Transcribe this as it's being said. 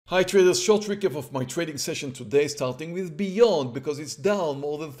Hi traders, short recap of my trading session today, starting with Beyond because it's down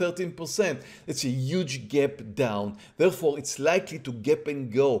more than 13%. It's a huge gap down. Therefore, it's likely to gap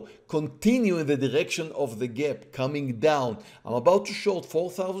and go, continue in the direction of the gap, coming down. I'm about to short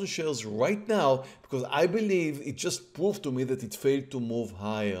 4,000 shares right now because I believe it just proved to me that it failed to move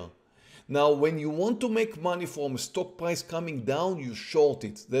higher. Now, when you want to make money from a stock price coming down, you short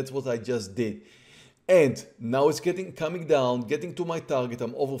it. That's what I just did. And now it's coming down, getting to my target.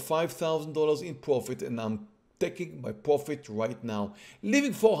 I'm over $5,000 in profit and I'm taking my profit right now,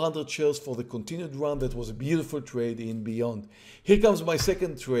 leaving 400 shares for the continued run. That was a beautiful trade in Beyond. Here comes my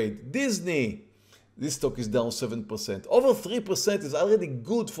second trade, Disney. This stock is down 7%. Over 3% is already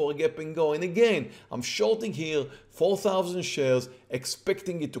good for a gap and go. And again, I'm shorting here 4,000 shares,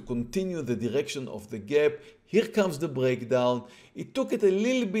 expecting it to continue the direction of the gap. Here comes the breakdown. It took it a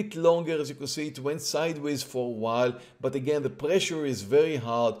little bit longer. As you can see, it went sideways for a while. But again, the pressure is very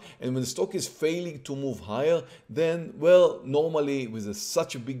hard. And when the stock is failing to move higher, then, well, normally with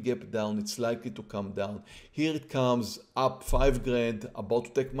such a big gap down, it's likely to come down. Here it comes up 5 grand, about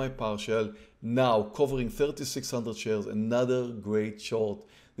to take my partial. Now covering 3,600 shares, another great short,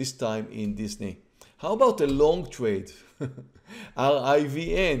 this time in Disney. How about a long trade?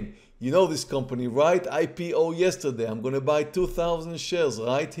 RIVN. You know this company, right? IPO yesterday. I'm going to buy 2,000 shares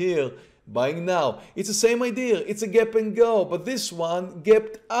right here, buying now. It's the same idea. It's a gap and go, but this one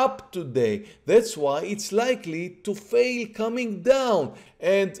gapped up today. That's why it's likely to fail coming down.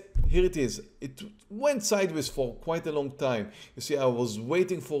 And here it is. It went sideways for quite a long time. You see, I was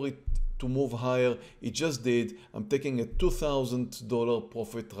waiting for it to move higher. It just did. I'm taking a $2,000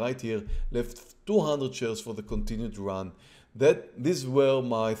 profit right here, left 200 shares for the continued run. These were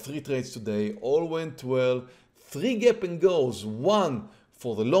my 3 trades today. All went well. 3 gap and goes, 1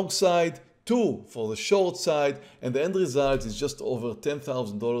 for the long side, 2 for the short side, and the end result is just over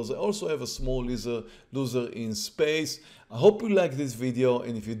 $10,000. I also have a small loser in space. I hope you liked this video,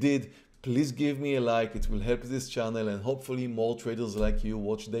 and if you did, please give me a like. It will help this channel and hopefully more traders like you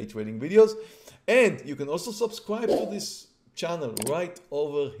watch day trading videos. And you can also subscribe to this channel right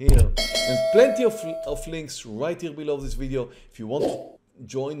over here. And plenty of links right here below this video. If you want to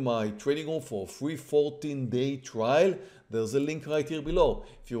join my trading room for a free 14-day trial, there's a link right here below.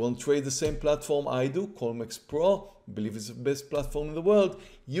 If you want to trade the same platform I do, Colmex Pro, I believe it's the best platform in the world,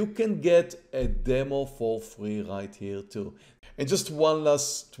 you can get a demo for free right here too. And just one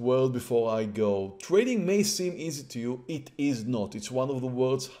last word before I go. Trading may seem easy to you. It is not. It's one of the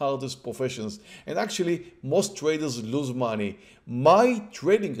world's hardest professions. And actually, most traders lose money. My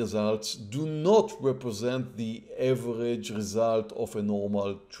trading results do not represent the average result of a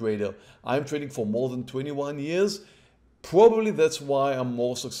normal trader. I'm trading for more than 21 years. Probably that's why I'm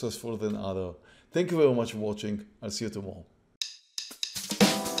more successful than others. Thank you very much for watching. I'll see you tomorrow.